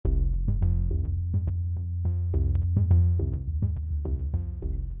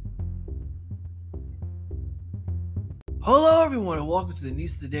Hello, everyone, and welcome to the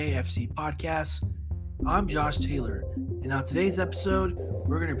Nice Today FC podcast. I'm Josh Taylor, and on today's episode,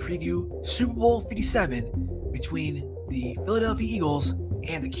 we're going to preview Super Bowl 57 between the Philadelphia Eagles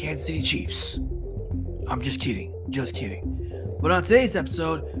and the Kansas City Chiefs. I'm just kidding. But on today's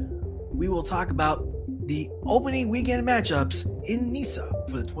episode, we will talk about the opening weekend matchups in Nice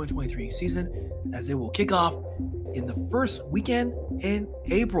for the 2023 season, as they will kick off in the first weekend in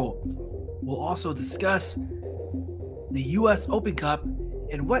April. We'll also discuss the U.S. Open Cup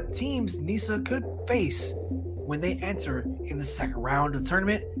and what teams Nice could face when they enter in the second round of the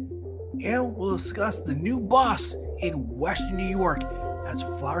tournament. And we'll discuss the new boss in Western New York, as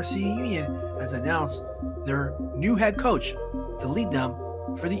Flower City Union has announced their new head coach to lead them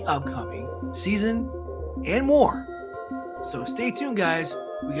for the upcoming season and more. So stay tuned, guys.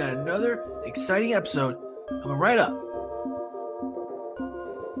 We got another exciting episode coming right up.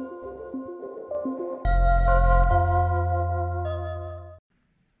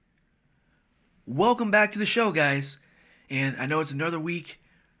 Welcome back to the show, guys. And I know it's another week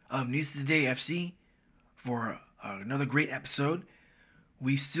of Nice Today FC for another great episode.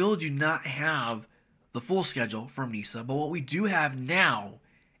 We still do not have the full schedule from Nice, but what we do have now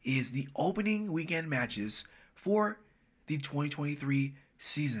is the opening weekend matches for the 2023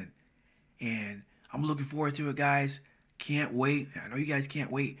 season. And I'm looking forward to it, guys. Can't wait. I know you guys can't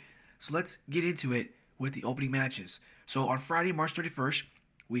wait. So let's get into it with the opening matches. So on Friday, March 31st,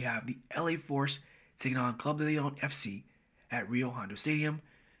 we have the LA Force taking on Club de Leon FC at Rio Hondo Stadium.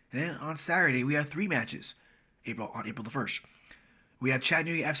 And then on Saturday, we have three matches on April the 1st. We have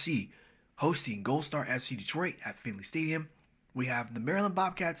Chattanooga FC hosting Gold Star FC Detroit at Finley Stadium. We have the Maryland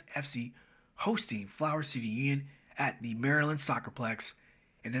Bobcats FC hosting Flower City Union at the Maryland Soccerplex.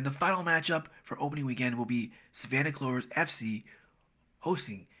 And then the final matchup for opening weekend will be Savannah Clovers FC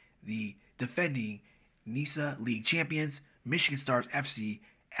hosting the defending NISA League champions, Michigan Stars FC,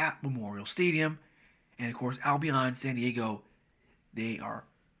 at Memorial Stadium. And of course, Albion San Diego, they are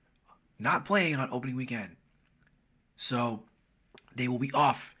not playing on opening weekend, so they will be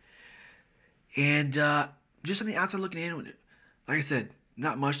off. And just on the outside looking in, like I said,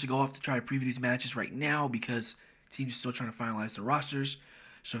 not much to go off to try to preview these matches right now because teams are still trying to finalize their rosters.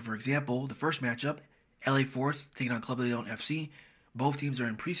 So for example, the first matchup, LA Force taking on Club de Leon FC. Both teams are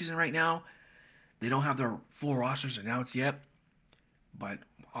in preseason right now. They don't have their full rosters announced yet, but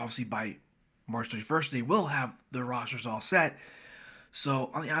obviously by March 31st, they will have their rosters all set.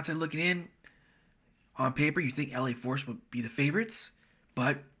 So on the outside looking in, on paper, you think LA Force would be the favorites,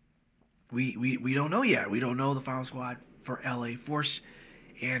 but we don't know yet. We don't know the final squad for LA Force.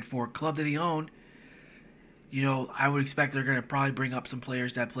 And for Club de Leon, I would expect they're going to probably bring up some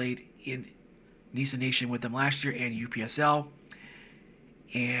players that played in Nice Nation with them last year and UPSL.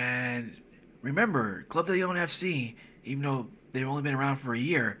 And remember, Club de Leon FC, even though they've only been around for a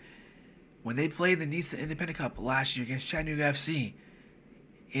year, when they played the Nice Independent Cup last year against Chattanooga FC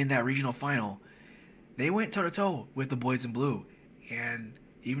in that regional final, they went toe-to-toe with the boys in blue. And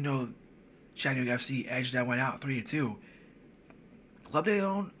even though Chattanooga FC edged that one out 3-2, Club de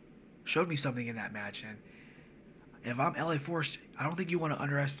Leon showed me something in that match. And if I'm LA Force, I don't think you want to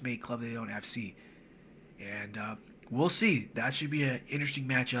underestimate Club de Leon FC. And we'll see. That should be an interesting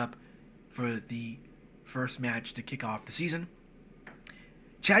matchup for the first match to kick off the season.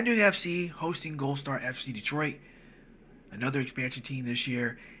 Chattanooga FC hosting Gold Star FC Detroit, another expansion team this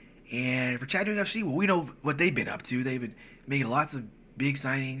year. And for Chattanooga FC, well, we know what they've been up to. They've been making lots of big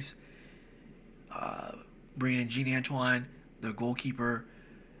signings, bringing in Gene Antoine, the goalkeeper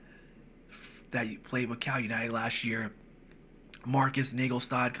that played with Cal United last year, Marcus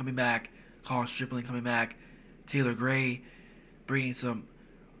Nagelstad coming back, Colin Stripling coming back, Taylor Gray, bringing some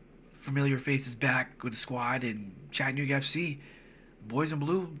familiar faces back with the squad, and Chattanooga FC, boys in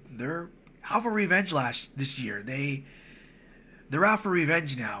blue, they're out for revenge this year. They're out for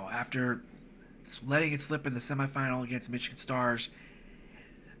revenge now after letting it slip in the semifinal against Michigan Stars,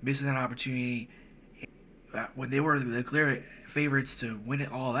 missing that opportunity when they were the clear favorites to win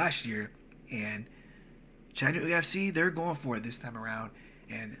it all last year. And Chattanooga FC, they're going for it this time around.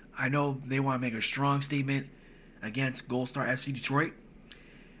 And I know they want to make a strong statement against Gold Star FC Detroit.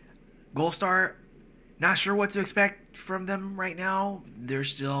 Gold Star, not sure what to expect from them right now. They're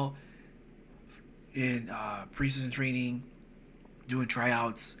still in preseason training, doing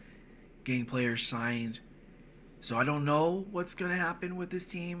tryouts, getting players signed. So I don't know what's going to happen with this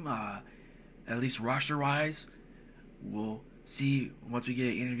team, at least roster-wise. We'll see once we get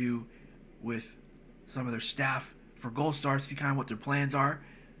an interview with some of their staff for Gold Star, see kind of what their plans are,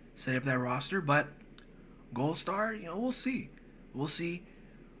 set up that roster. But Gold Star, we'll see. We'll see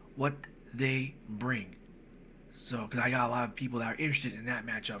what they bring. So, because I got a lot of people that are interested in that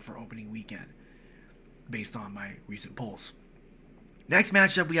matchup for opening weekend based on my recent polls. Next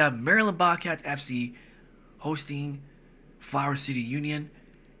matchup, we have Maryland Bobcats FC hosting Flower City Union.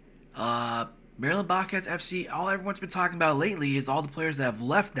 Maryland Bobcats FC, all everyone's been talking about lately is all the players that have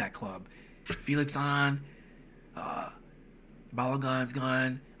left that club. Felix on, Balogun's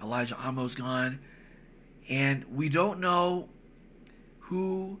gone, Elijah Amo's gone, and we don't know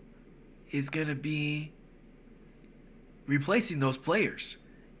who is going to be replacing those players.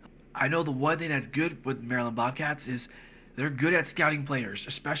 I know the one thing that's good with Maryland Bobcats is they're good at scouting players,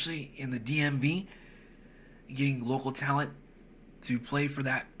 especially in the DMV, getting local talent to play for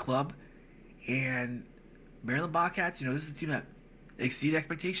that club. And Maryland Bobcats, this is a team that exceeded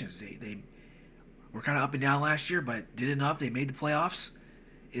expectations. They were kind of up and down last year, but did enough. They made the playoffs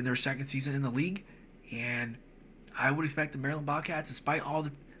in their second season in the league. And I would expect the Maryland Bobcats, despite all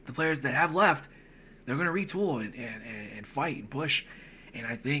the players that have left, they're going to retool and fight and push. And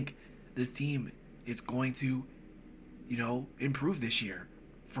I think this team is going to, improve this year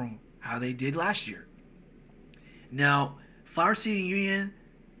from how they did last year. Now, Flower City Union,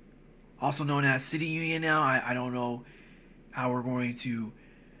 also known as City Union now, I don't know how we're going to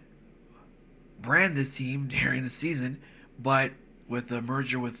brand this team during the season, but with the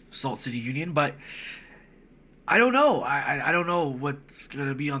merger with Salt City Union, but I don't know. I don't know what's going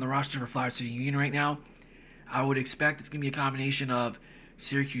to be on the roster for Flower City Union right now. I would expect it's going to be a combination of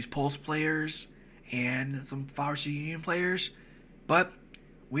Syracuse Pulse players and some Flower City Union players, but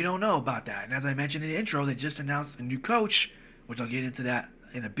we don't know about that. And as I mentioned in the intro, they just announced a new coach, which I'll get into that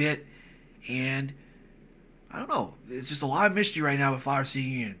in a bit. And I don't know. It's just a lot of mystery right now with Flower City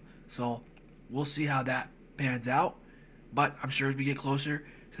Union. So we'll see how that pans out. But I'm sure as we get closer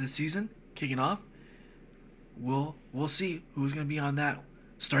to the season kicking off, we'll see who's going to be on that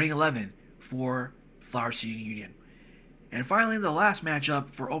starting 11 for Flower City Union. And finally, the last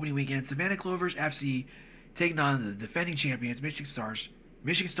matchup for opening weekend, Savannah Clovers FC taking on the defending champions, Michigan Stars.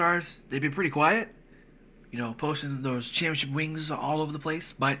 Michigan Stars, they've been pretty quiet, posting those championship wings all over the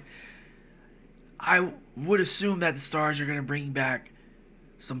place. But I would assume that the Stars are going to bring back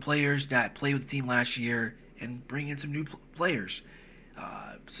some players that played with the team last year and bring in some new players.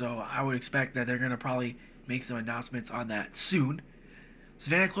 So I would expect that they're going to probably make some announcements on that soon.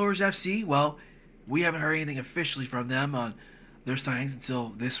 Savannah Clovers FC, well, we haven't heard anything officially from them on their signings until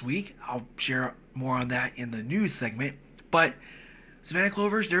this week. I'll share more on that in the news segment. But Savannah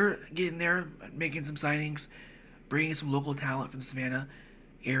Clovers, they're getting there, making some signings, bringing some local talent from the Savannah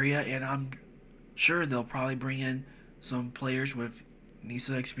area, and I'm sure they'll probably bring in some players with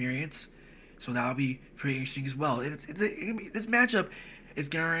NISA experience. So that'll be pretty interesting as well. This matchup is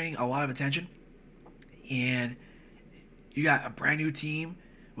garnering a lot of attention, and you got a brand new team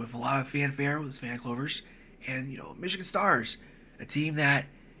with a lot of fanfare with Savannah Clovers, and Michigan Stars, a team that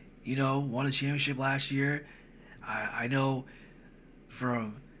won a championship last year. I know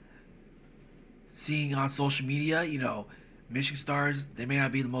from seeing on social media, Michigan Stars, they may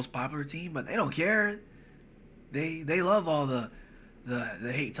not be the most popular team, but they don't care. They love all the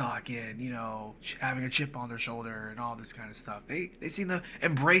hate talk and having a chip on their shoulder and all this kind of stuff. They seem to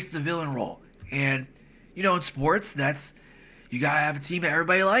embrace the villain role. And in sports, that's you gotta have a team that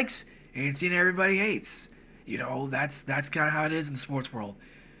everybody likes and a team that everybody hates. That's kind of how it is in the sports world.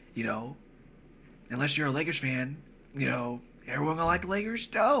 Unless you're a Lakers fan, everyone gonna like the Lakers?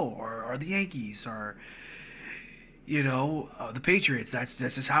 No, or the Yankees, or the Patriots. That's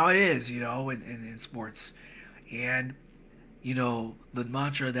just how it is, in sports. And the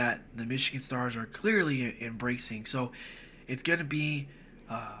mantra that the Michigan Stars are clearly embracing. So it's gonna be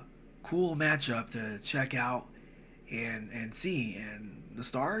a cool matchup to check out and see. And the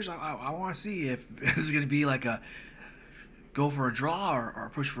Stars, I want to see if this is gonna be like a go for a draw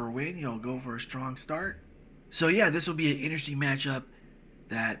or push for a win. Go for a strong start. So yeah, this will be an interesting matchup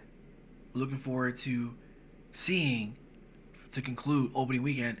that we're looking forward to seeing to conclude opening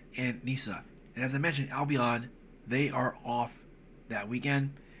weekend in NISA. And as I mentioned, Albion, they are off that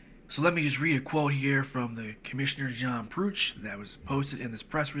weekend. So let me just read a quote here from the Commissioner John Pruch that was posted in this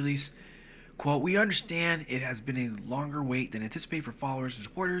press release. Quote, "We understand it has been a longer wait than anticipated for followers and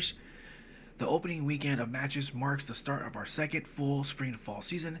supporters. The opening weekend of matches marks the start of our second full spring to fall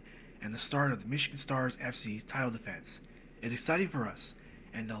season and the start of the Michigan Stars FC's title defense. It's exciting for us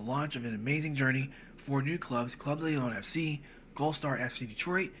and the launch of an amazing journey for new clubs, Club Leon FC, Gold Star FC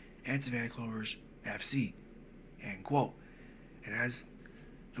Detroit, and Savannah Clovers FC." End quote. And as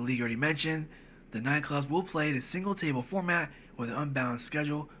the league already mentioned, the 9 clubs will play the single table format with an unbalanced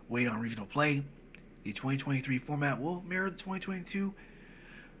schedule weighted on regional play. The 2023 format will mirror the 2022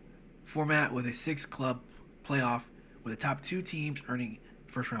 format with a 6 club playoff with the top 2 teams earning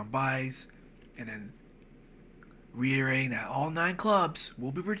first round byes, and then reiterating that all 9 clubs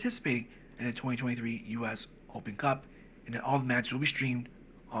will be participating in the 2023 U.S. Open Cup, and that all the matches will be streamed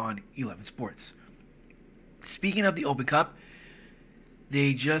on 11 Sports. Speaking of the Open Cup,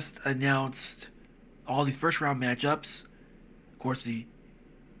 they just announced all these first round matchups. Of course, the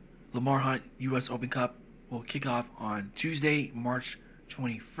Lamar Hunt U.S. Open Cup will kick off on Tuesday, March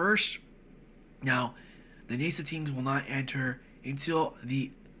 21st. Now, the NISA teams will not enter until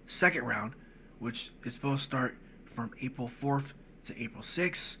the second round, which is supposed to start from April 4th to April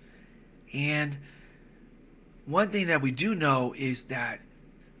 6th. And one thing that we do know is that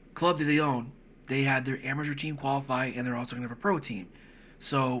Club de Leon, they had their amateur team qualify, and they're also going to have a pro team.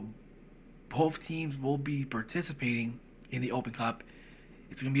 So both teams will be participating in the Open Cup.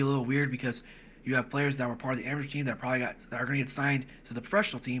 It's going to be a little weird because you have players that were part of the amateur team that are going to get signed to the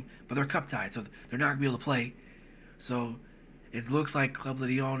professional team, but they're cup tied, so they're not going to be able to play. So it looks like Club de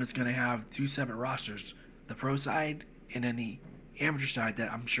Leon is going to have 2 separate rosters, the pro side and then the amateur side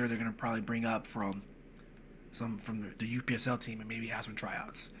that I'm sure they're going to probably bring up from the UPSL team and maybe have some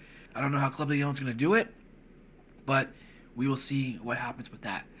tryouts. I don't know how Club de Leon is going to do it, but we will see what happens with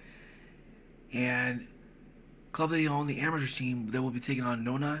that. And Club de Leon, the amateur team, they will be taking on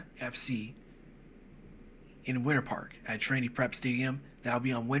Nona FC in Winter Park at Trinity Prep Stadium. That will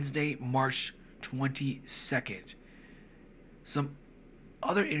be on Wednesday, March 22nd. Some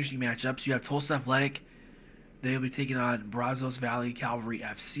other interesting matchups. You have Tulsa Athletic. They will be taking on Brazos Valley Cavalry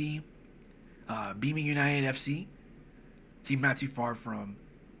FC. Beaming United FC, team not too far from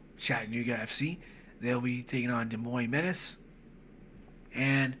Chattanooga FC. They'll be taking on Des Moines Menace.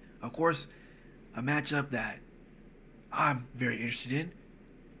 And, of course, a matchup that I'm very interested in.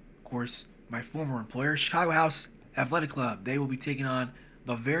 Of course, my former employer, Chicago House Athletic Club. They will be taking on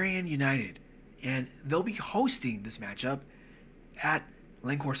Bavarian United. And they'll be hosting this matchup at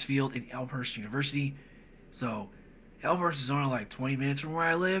Linkhorst Field in Elmhurst University. So, Elmhurst is only like 20 minutes from where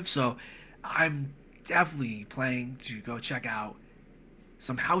I live. So, I'm definitely planning to go check out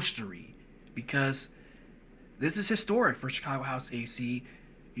some housery because this is historic for Chicago House AC,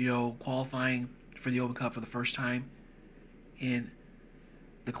 qualifying for the Open Cup for the first time in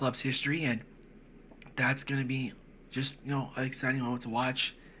the club's history, and that's going to be just, an exciting moment to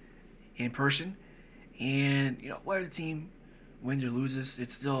watch in person. And, whether the team wins or loses,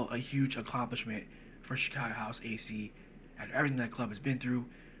 it's still a huge accomplishment for Chicago House AC after everything that club has been through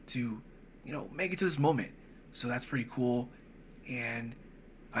to make it to this moment. So that's pretty cool. And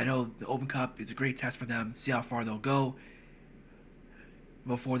I know the Open Cup is a great test for them. See how far they'll go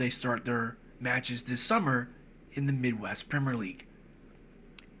before they start their matches this summer in the Midwest Premier League.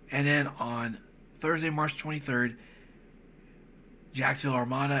 And then on Thursday, March 23rd, Jacksonville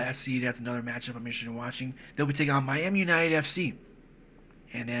Armada SC, that's another matchup I'm interested in watching. They'll be taking on Miami United FC.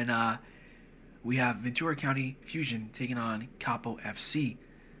 And then we have Ventura County Fusion taking on Capo FC.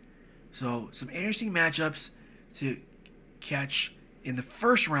 So, some interesting matchups to catch in the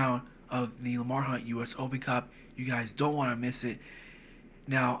first round of the Lamar Hunt U.S. Open Cup. You guys don't want to miss it.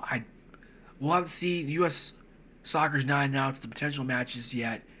 Now, we'll have to see. U.S. Soccer's not announced the potential matches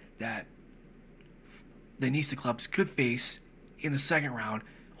yet that the NISA clubs could face in the second round,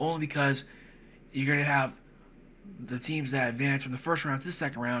 only because you're going to have the teams that advance from the first round to the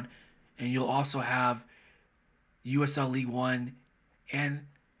second round, and you'll also have USL League One and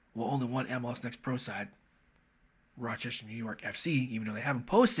only one MLS Next Pro side, Rochester, New York FC, even though they haven't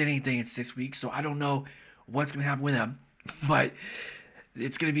posted anything in 6 weeks, so I don't know what's going to happen with them. But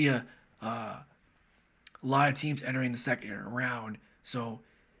it's going to be a lot of teams entering the second round, so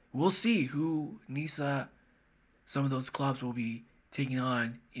we'll see who NISA, some of those clubs will be taking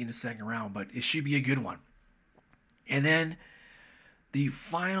on in the second round, but it should be a good one. And then the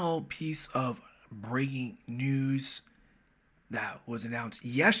final piece of breaking news that was announced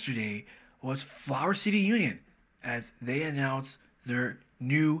yesterday was Flower City Union, as they announced their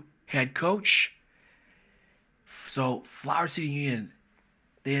new head coach. So Flower City Union,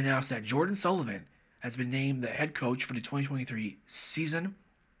 they announced that Jordan Sullivan has been named the head coach for the 2023 season.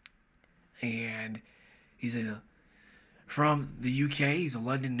 And he's from the UK. He's a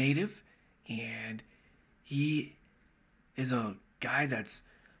London native. And he is a guy that's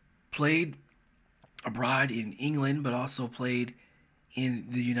played abroad in England, but also played in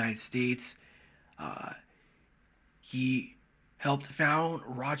the United States. He helped found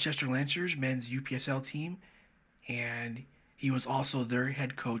Rochester Lancers men's UPSL team, and he was also their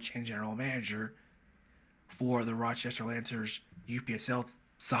head coach and general manager for the Rochester Lancers UPSL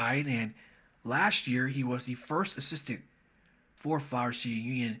side. And last year, he was the first assistant for Flower City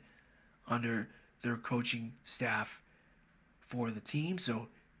Union under their coaching staff for the team. So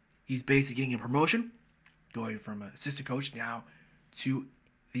he's basically getting a promotion, going from assistant coach now to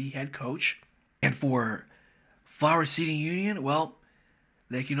the head coach. And for Flower City Union, well,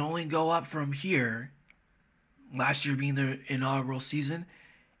 they can only go up from here. Last year being their inaugural season,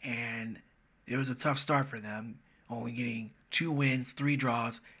 and it was a tough start for them, only getting 2 wins, 3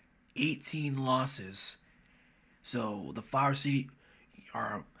 draws, 18 losses. So the Flower City,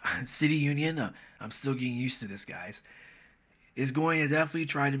 or City Union, I'm still getting used to this, guys, is going to definitely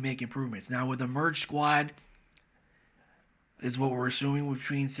try to make improvements. Now with the merged squad, is what we're assuming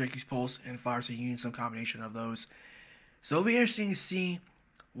between Syracuse Pulse and Flower City Union, some combination of those. So it'll be interesting to see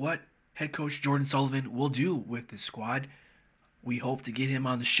what head coach Jordan Sullivan will do with this squad. We hope to get him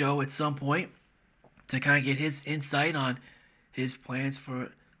on the show at some point to kind of get his insight on his plans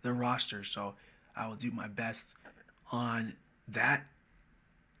for the roster. So I will do my best on that.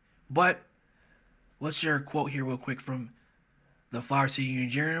 But let's share a quote here real quick from the Flower City Union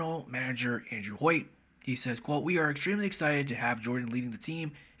General Manager Andrew Hoyt. He says, quote, "We are extremely excited to have Jordan leading the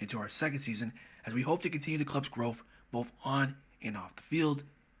team into our second season as we hope to continue the club's growth both on and off the field."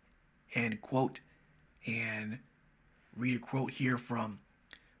 End quote. And read a quote here from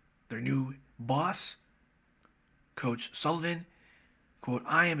their new boss, Coach Sullivan. Quote,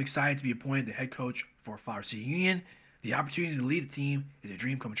 "I am excited to be appointed the head coach for Flower City Union. The opportunity to lead the team is a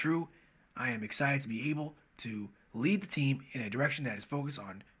dream come true. I am excited to be able to lead the team in a direction that is focused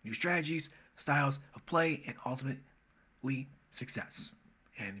on new strategies, styles of play, and ultimately success."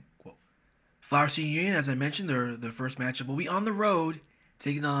 End quote. Flower City Union, as I mentioned, their first matchup will be on the road,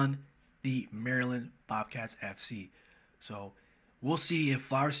 taking on the Maryland Bobcats FC. So we'll see if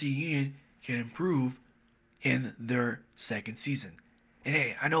Flower City Union can improve in their second season. And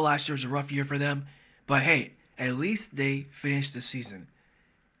hey, I know last year was a rough year for them, but hey, at least they finished the season.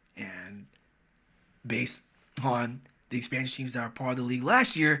 And based on the expansion teams that are part of the league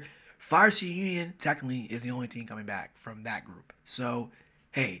last year, Flower City Union technically is the only team coming back from that group. So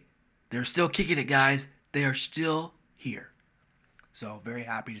hey, they're still kicking it, guys. They are still here. So very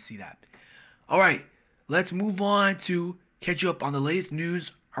happy to see that. All right, let's move on to catch you up on the latest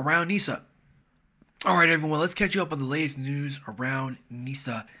news around NISA. All right, everyone, let's catch you up on the latest news around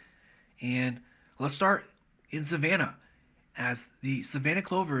NISA. And let's start in Savannah. As the Savannah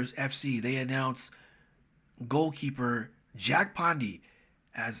Clovers FC, they announced goalkeeper Jack Pondy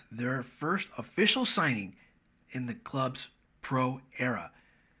as their first official signing in the club's pro era.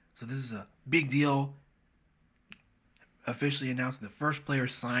 So this is a big deal. Officially announcing the first player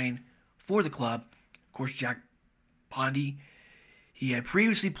signed for the club. Of course, Jack Pondy. He had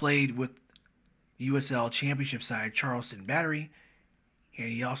previously played with USL Championship side Charleston Battery, and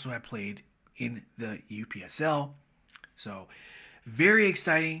he also had played in the UPSL. So, very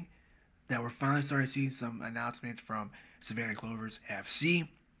exciting that we're finally starting to see some announcements from Savannah Clovers FC.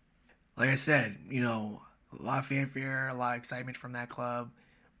 Like I said, a lot of fanfare, a lot of excitement from that club.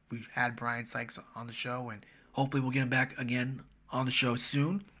 We've had Brian Sykes on the show, and hopefully we'll get him back again on the show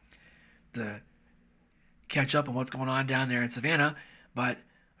soon to catch up on what's going on down there in Savannah. But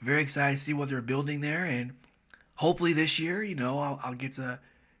very excited to see what they're building there, and hopefully this year, I'll get to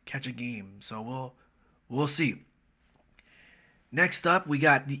catch a game. So we'll see. Next up, we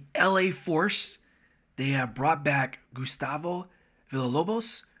got the LA Force. They have brought back Gustavo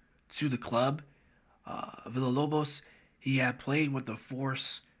Villalobos to the club. Villalobos, he had played with the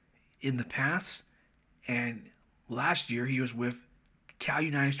Force in the past, and last year he was with Cal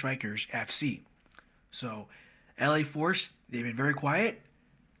United Strikers FC. So LA Force, they've been very quiet,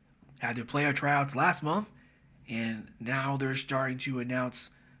 had their player tryouts last month, and now they're starting to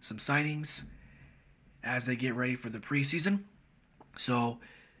announce some signings as they get ready for the preseason. So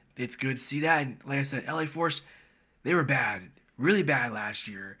it's good to see that. And like I said, LA Force, they were bad, really bad last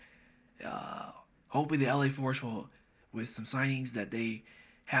year. Hopefully the LA Force will, with some signings that they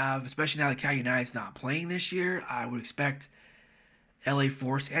have, especially now that Cal United's not playing this year, I would expect LA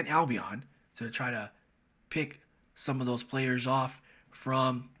Force and Albion to try to pick some of those players off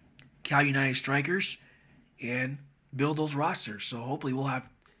from Cal United Strikers and build those rosters. So hopefully we'll have,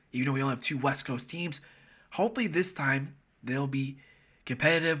 even though we only have 2 West Coast teams, hopefully this time they'll be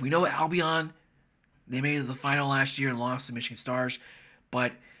competitive. We know Albion, they made it to the final last year and lost to Michigan Stars,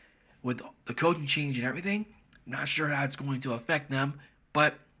 but with the coaching change and everything, not sure how it's going to affect them,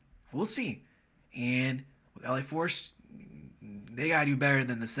 but we'll see. And with LA Force, they got to do better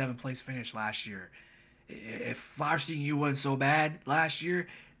than the 7th place finish last year. If Flower City U wasn't so bad last year,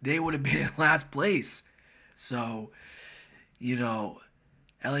 they would have been in last place. So,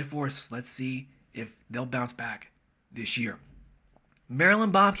 LA Force, let's see if they'll bounce back this year.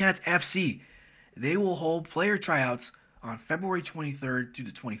 Maryland Bobcats FC. they will hold player tryouts on February 23rd through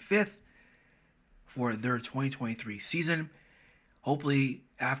the 25th for their 2023 season. Hopefully,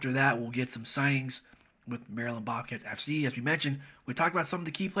 after that, we'll get some signings with Maryland Bobcats FC. As we mentioned, we talked about some of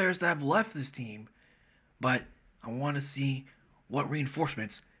the key players that have left this team, but I want to see what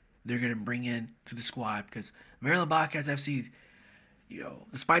reinforcements they're going to bring in to the squad, because Maryland Bobcats FC,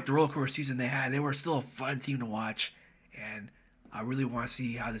 despite the roller coaster season they had, they were still a fun team to watch, and I really want to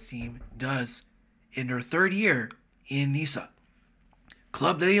see how this team does in their third year in NISA.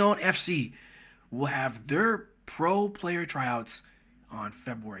 Club de Leon FC will have their pro player tryouts on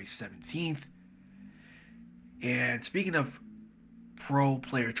February 17th. And speaking of pro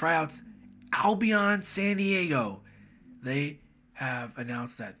player tryouts, Albion San Diego, they have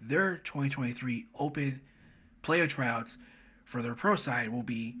announced that their 2023 open player tryouts for their pro side will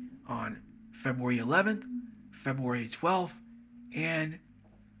be on February 11th, February 12th, and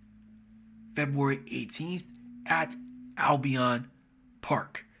February 18th at Albion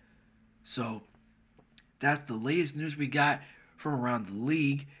Park. So that's the latest news we got from around the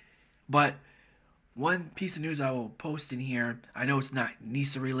league. But one piece of news I will post in here, I know it's not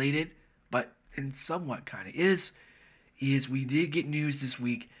NISA related, but in somewhat kind of is we did get news this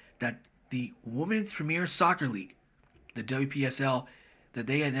week that the Women's Premier Soccer League, the WPSL, that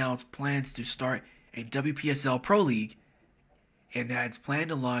they announced plans to start a WPSL Pro League, and that's planned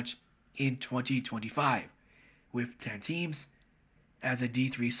to launch in 2025 with 10 teams as a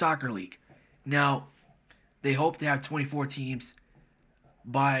D3 soccer league. Now, they hope to have 24 teams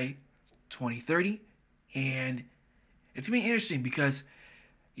by 2030, and it's going to be interesting because,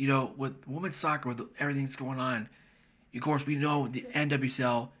 with women's soccer, with everything that's going on, of course, we know the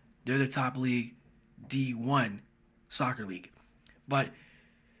NWSL, they're the top league, D1 soccer league. But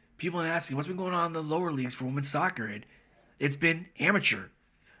people are asking, what's been going on in the lower leagues for women's soccer? It's been amateur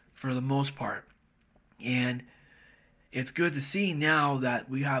for the most part. And it's good to see now that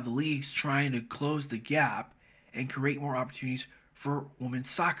we have the leagues trying to close the gap and create more opportunities for women's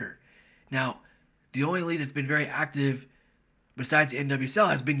soccer. Now, the only league that's been very active besides the NWSL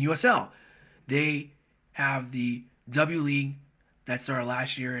has been USL. They have the W League that started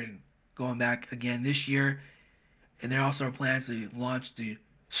last year and going back again this year. And there also are plans to launch the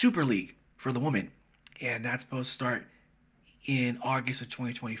Super League for the women. And that's supposed to start in August of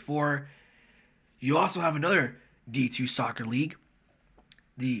 2024. You also have another D2 soccer league,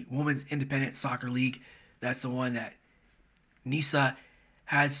 the Women's Independent Soccer League. That's the one that NISA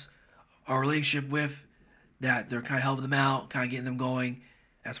has a relationship with, that they're kind of helping them out, kind of getting them going.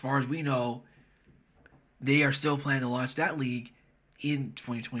 As far as we know, they are still planning to launch that league in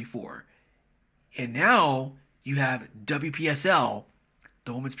 2024. And now you have WPSL,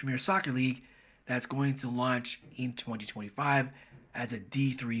 the Women's Premier Soccer League, that's going to launch in 2025 as a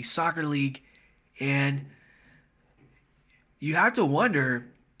D3 soccer league. And you have to wonder,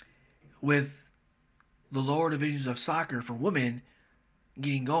 with the lower divisions of soccer for women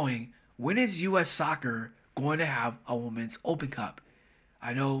getting going, when is U.S. soccer going to have a Women's Open Cup?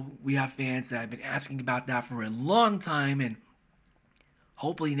 I know we have fans that have been asking about that for a long time, and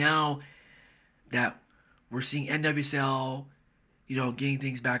hopefully now that we're seeing NWSL, getting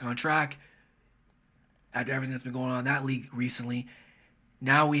things back on track after everything that's been going on in that league recently,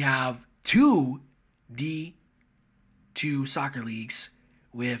 now we have two D2 soccer leagues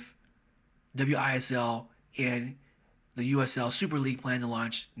with WISL and the USL Super League planned to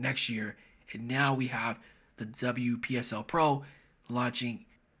launch next year. And now we have the WPSL Pro launching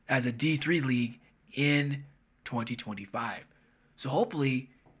as a D3 league in 2025. So hopefully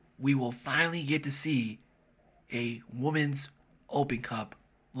we will finally get to see a Women's Open Cup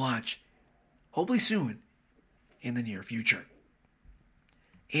launch, hopefully soon in the near future.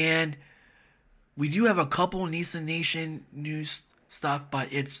 And we do have a couple NISA Nation news stuff, but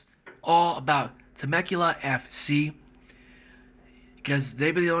it's all about Temecula FC, because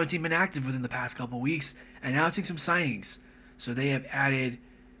they've been the only team inactive within the past couple weeks, announcing some signings. So they have added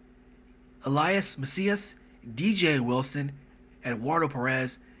Elias Macias, DJ Wilson, Eduardo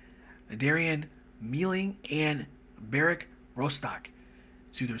Perez, Darian Mealing, and Barrick Rostock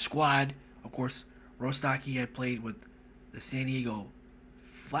to their squad. Of course, Rostock, he had played with the San Diego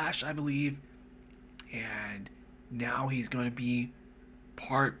Flash, I believe, and now he's going to be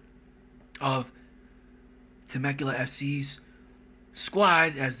part of Temecula FC's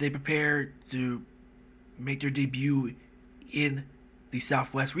squad as they prepare to make their debut in the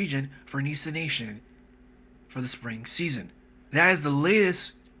Southwest region for NISA Nation for the spring season. That is the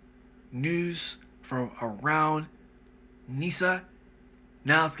latest news from around NISA.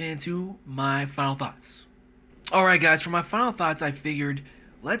 Now let's get into my final thoughts. Alright guys, for my final thoughts, I figured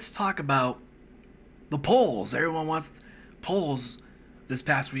let's talk about the polls. Everyone wants polls this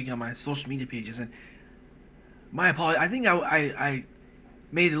past week on my social media pages, and my apologies. I think I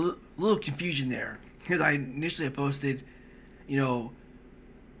made a little confusion there because I initially posted,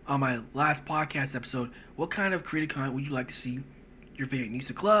 on my last podcast episode, what kind of creative content would you like to see your favorite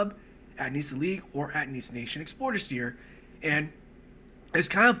NISA club, at NISA League, or at NISA Nation explore this year? And it's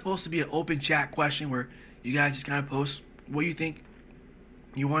kind of supposed to be an open chat question where you guys just kind of post what you think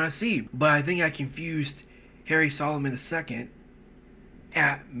you want to see. But I think I confused Harry Solomon II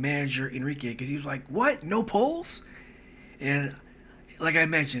at manager Enrique because he was like, what? No polls? And like I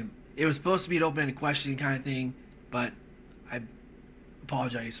mentioned, it was supposed to be an open-ended question kind of thing, but I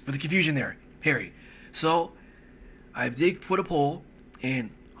apologize for the confusion there, Harry. So I did put a poll,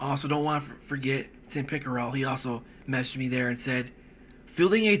 and I also don't want to forget Tim Pickerel. He also messaged me there and said,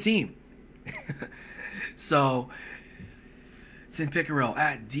 fielding a team. So Tim Pickerel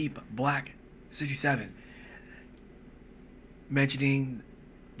at Deep Black 67 mentioning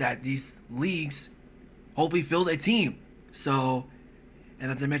that these leagues hopefully filled a team. So,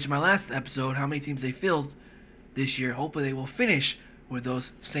 and as I mentioned in my last episode, how many teams they filled this year, hopefully they will finish with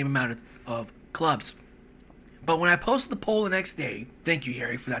those same amount of clubs. But when I posted the poll the next day, thank you,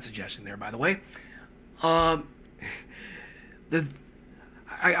 Harry, for that suggestion there, by the way. I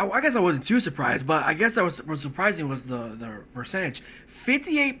guess I wasn't too surprised, but I guess what was surprising was the percentage.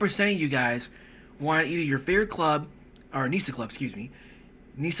 58% of you guys want either your favorite club, or NISA club,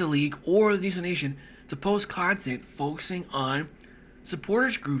 NISA League, or the NISA Nation to post content focusing on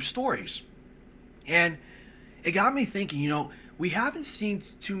supporters group stories. And it got me thinking, we haven't seen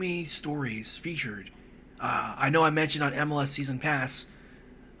too many stories featured. I know I mentioned on MLS Season Pass,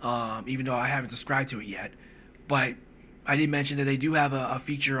 even though I haven't subscribed to it yet, but I did mention that they do have a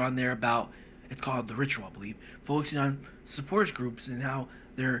feature on there about, it's called The Ritual, I believe, focusing on supporters groups and how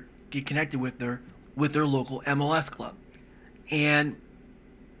they get connected with their local MLS club. And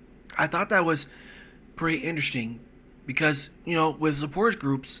I thought that was pretty interesting because, with supporters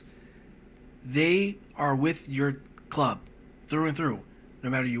groups, they are with your club through and through. No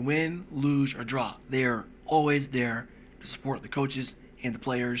matter you win, lose, or draw, they are always there to support the coaches and the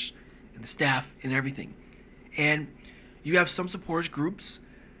players and the staff and everything. And you have some supporters groups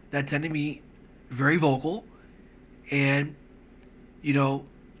that tend to be very vocal and,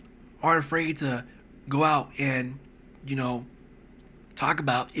 aren't afraid to go out and, talk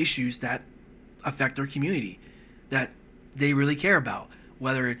about issues that affect their community, that they really care about,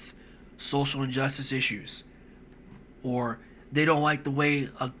 whether it's social injustice issues or they don't like the way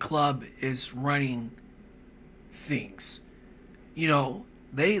a club is running things.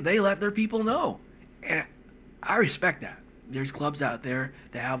 They let their people know. And I respect that. There's clubs out there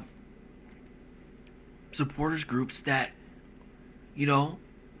that have supporters groups that,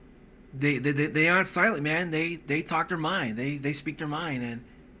 they aren't silent, man. They talk their mind. They speak their mind, and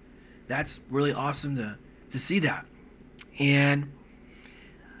that's really awesome to see that. And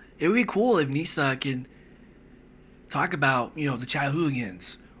it would be cool if NISA can talk about, the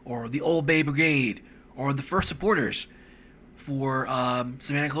Chatahooligans or the Old Bay Brigade or the First Supporters for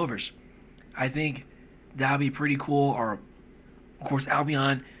Savannah Clovers. I think that would be pretty cool. Or, of course,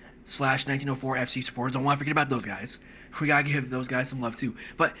 Albion / 1904 FC supporters. Don't want to forget about those guys. We got to give those guys some love, too.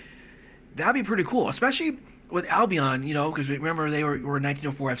 But that would be pretty cool, especially with Albion, because remember they were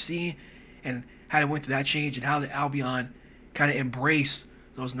 1904 FC and how it went through that change and how the Albion kind of embraced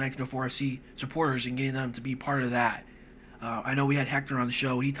those 1904 FC supporters and getting them to be part of that. I know we had Hector on the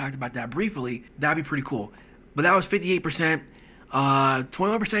show, and he talked about that briefly. That'd be pretty cool. But that was 58%.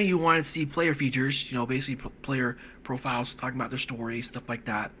 21% of you wanted to see player features, basically player profiles, talking about their stories, stuff like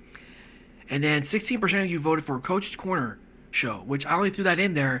that. And then 16% of you voted for a Coach's Corner show, which I only threw that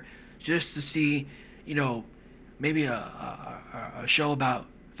in there just to see, maybe a show about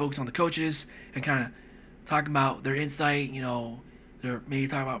focus on the coaches and kind of talking about their insight, they're maybe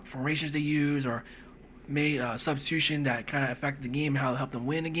talking about formations they use or maybe a substitution that kind of affected the game and how it helped them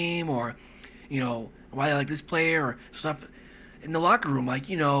win the game, or, why they like this player or stuff in the locker room, like,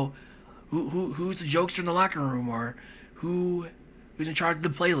 who's the jokester in the locker room, or who's in charge of the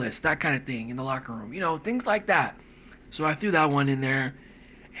playlist, that kind of thing in the locker room, things like that. So I threw that one in there.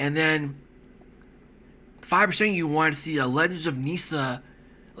 And then 5% of you wanted to see a Legends of NISA,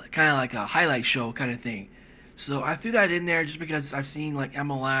 kind of like a highlight show kind of thing. So I threw that in there just because I've seen like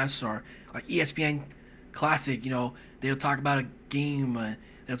MLS or like ESPN Classic, they'll talk about a game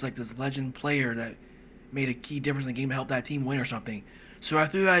there's like this legend player that made a key difference in the game to help that team win or something. So I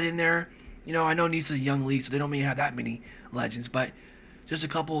threw that in there. I know NISA's a young league, so they don't maybe have that many legends, but just a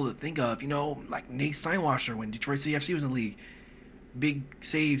couple to think of, like Nate Steinwasser when Detroit City FC was in the league. Big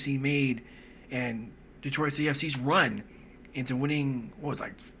saves he made and Detroit City FC's run into winning, what was it,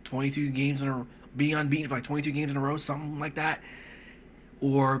 like 22 games in a being unbeaten for like 22 games in a row, something like that.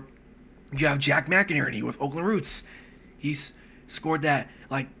 Or you have Jack McInerney with Oakland Roots. He's scored that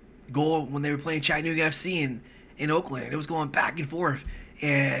like goal when they were playing Chattanooga FC in Oakland. It was going back and forth,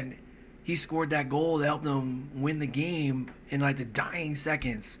 and he scored that goal that helped them win the game in like the dying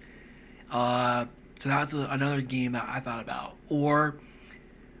seconds. So that's another game that I thought about. Or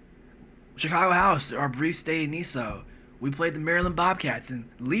Chicago House, our brief stay in NISA. We played the Maryland Bobcats, and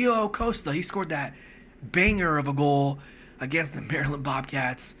Leo Acosta, he scored that banger of a goal against the Maryland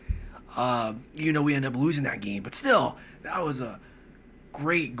Bobcats. We ended up losing that game, but still, that was a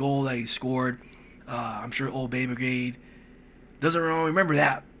great goal that he scored. I'm sure Old Bay Brigade doesn't really remember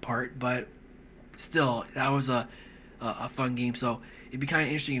that part, but still, that was a fun game. So it'd be kind of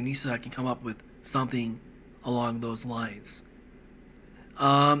interesting if NISA can come up with something along those lines.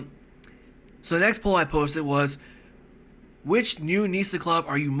 So the next poll I posted was, which new NISA club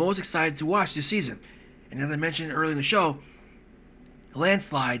are you most excited to watch this season? And as I mentioned earlier in the show,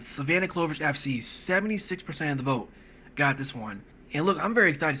 landslide, Savannah Clovers FC, 76% of the vote got this one. And look, I'm very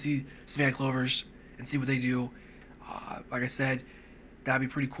excited to see Savannah Clovers and see what they do. Like I said, that'd be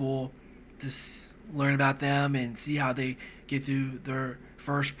pretty cool to learn about them and see how they get through their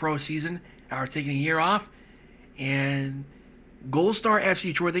first pro season after taking a year off. And Gold Star FC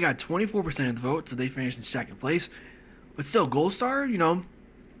Detroit, they got 24% of the vote, so they finished in second place. But still, Gold Star,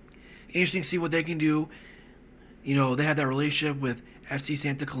 interesting to see what they can do. They have that relationship with FC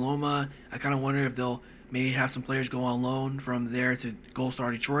Santa Coloma. I kind of wonder if they'll maybe have some players go on loan from there to Gold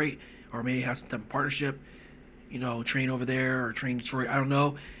Star Detroit, or maybe have some type of partnership, train over there or train Detroit. I don't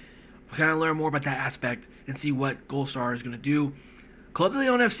know. We'll kind of learn more about that aspect and see what Gold Star is going to do. Club de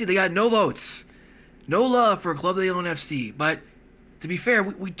Leon FC, they got no votes. No love for Club de Leon FC. But to be fair,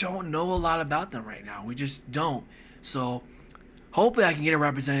 we don't know a lot about them right now. We just don't. So hopefully I can get a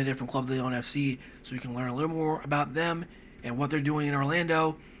representative from Club de Leon FC so we can learn a little more about them and what they're doing in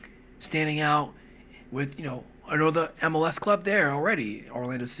Orlando, standing out with, another MLS club there already,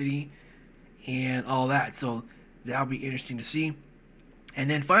 Orlando City, and all that. So that'll be interesting to see. And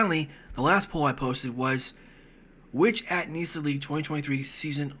then finally, the last poll I posted was, which at NISA League 2023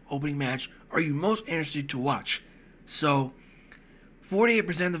 season opening match are you most interested to watch? So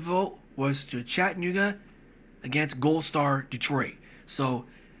 48% of the vote was to Chattanooga against Gold Star Detroit. So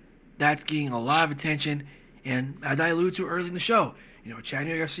that's getting a lot of attention. And as I alluded to early in the show,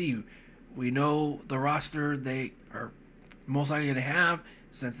 Chattanooga FC, we know the roster they are most likely going to have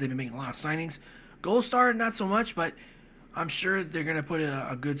since they've been making a lot of signings. Gold Star, not so much, but I'm sure they're going to put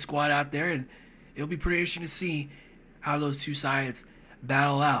a good squad out there, and it'll be pretty interesting to see how those two sides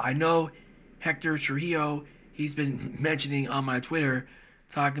battle out. I know Hector Trujillo, he's been mentioning on my Twitter,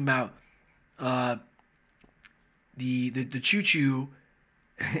 talking about the choo-choo.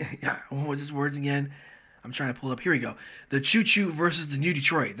 Yeah, what was his words again? I'm trying to pull up. Here we go. The choo-choo versus the New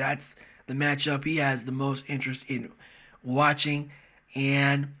Detroit. That's the matchup he has the most interest in watching.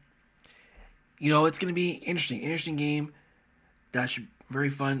 And, it's going to be interesting game. That should be very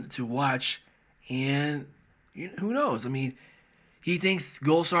fun to watch. And who knows? I mean, he thinks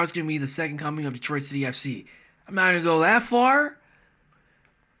Gold Star is going to be the second coming of Detroit City FC. I'm not going to go that far.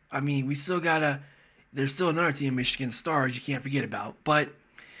 I mean, we still got to... There's still another team, Michigan Stars, you can't forget about. But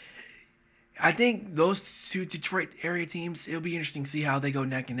I think those two Detroit area teams, it'll be interesting to see how they go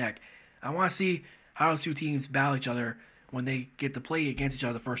neck and neck. I want to see how those two teams battle each other when they get to play against each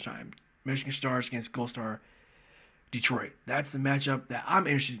other the first time. Michigan Stars against Gold Star Detroit. That's the matchup that I'm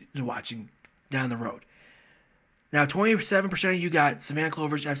interested in watching down the road. Now, 27% of you got Savannah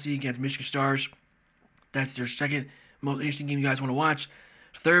Clovers FC against Michigan Stars. That's your second most interesting game you guys want to watch.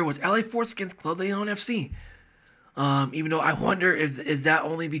 Third was LA Force against Club de Leon FC. Even though I wonder if is that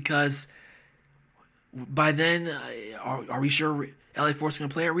only because by then are we sure LA Force is going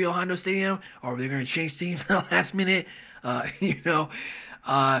to play at Rio Hondo Stadium, or are they going to change teams at the last minute?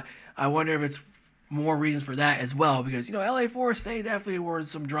 I wonder if it's more reasons for that as well, because LA Force, they definitely were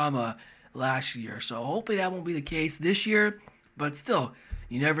some drama last year, so hopefully that won't be the case this year. But still,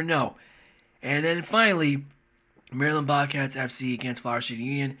 you never know. And then finally, Maryland Bobcats FC against Flower City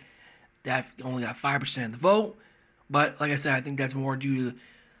Union. That only got 5% of the vote. But like I said, I think that's more due to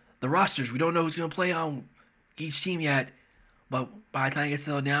the rosters. We don't know who's going to play on each team yet. But by the time it gets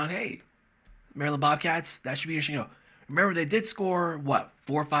settled down, hey, Maryland Bobcats, that should be interesting. Remember, they did score, 4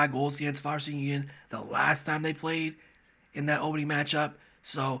 or 5 goals against Flower City Union the last time they played in that opening matchup.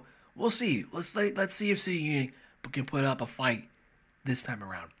 So we'll see. Let's see if City Union can put up a fight this time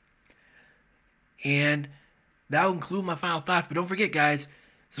around. And that will conclude my final thoughts. But don't forget, guys,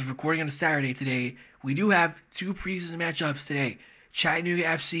 This is recording on a Saturday today. We do have 2 preseason matchups today. Chattanooga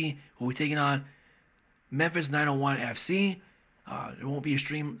FC will be taking on Memphis 901 FC. There won't be a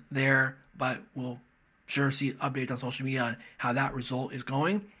stream there, but we'll sure see updates on social media on how that result is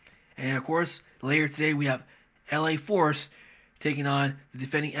going. And of course, later today we have LA Force taking on the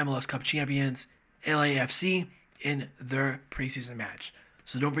defending MLS Cup champions LAFC in their preseason match.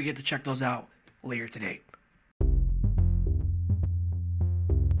 So don't forget to check those out later today.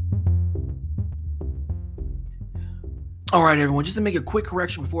 All right, everyone, just to make a quick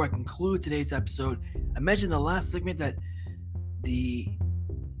correction before I conclude today's episode, I mentioned in the last segment that the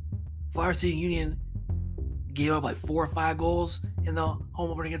Flower City Union gave up like 4 or 5 goals in the home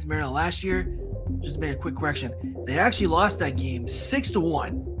opener against Maryland last year. Just to make a quick correction, they actually lost that game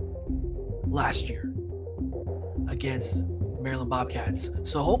 6-1 last year against Maryland Bobcats.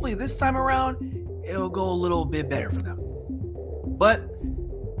 So hopefully this time around, it'll go a little bit better for them. But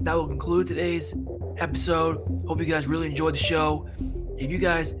that will conclude today's episode. Hope you guys really enjoyed the show. If you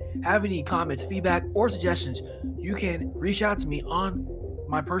guys have any comments, feedback, or suggestions, you can reach out to me on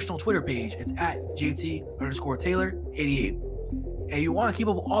my personal Twitter page. It's at JT_Taylor88. And you want to keep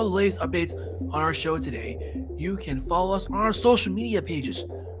up with all the latest updates on our show today, you can follow us on our social media pages.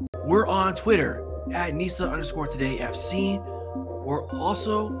 We're on Twitter at NISA_TodayFC. We're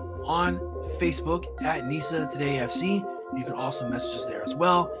also on Facebook at NISA Today FC. You can also message us there as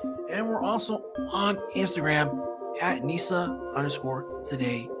well. And we're also on Instagram at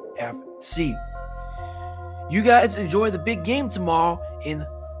NISA_TodayFC. You guys enjoy the big game tomorrow in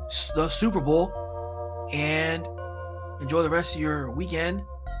the Super Bowl and enjoy the rest of your weekend.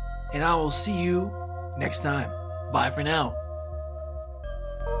 And I will see you next time. Bye for now.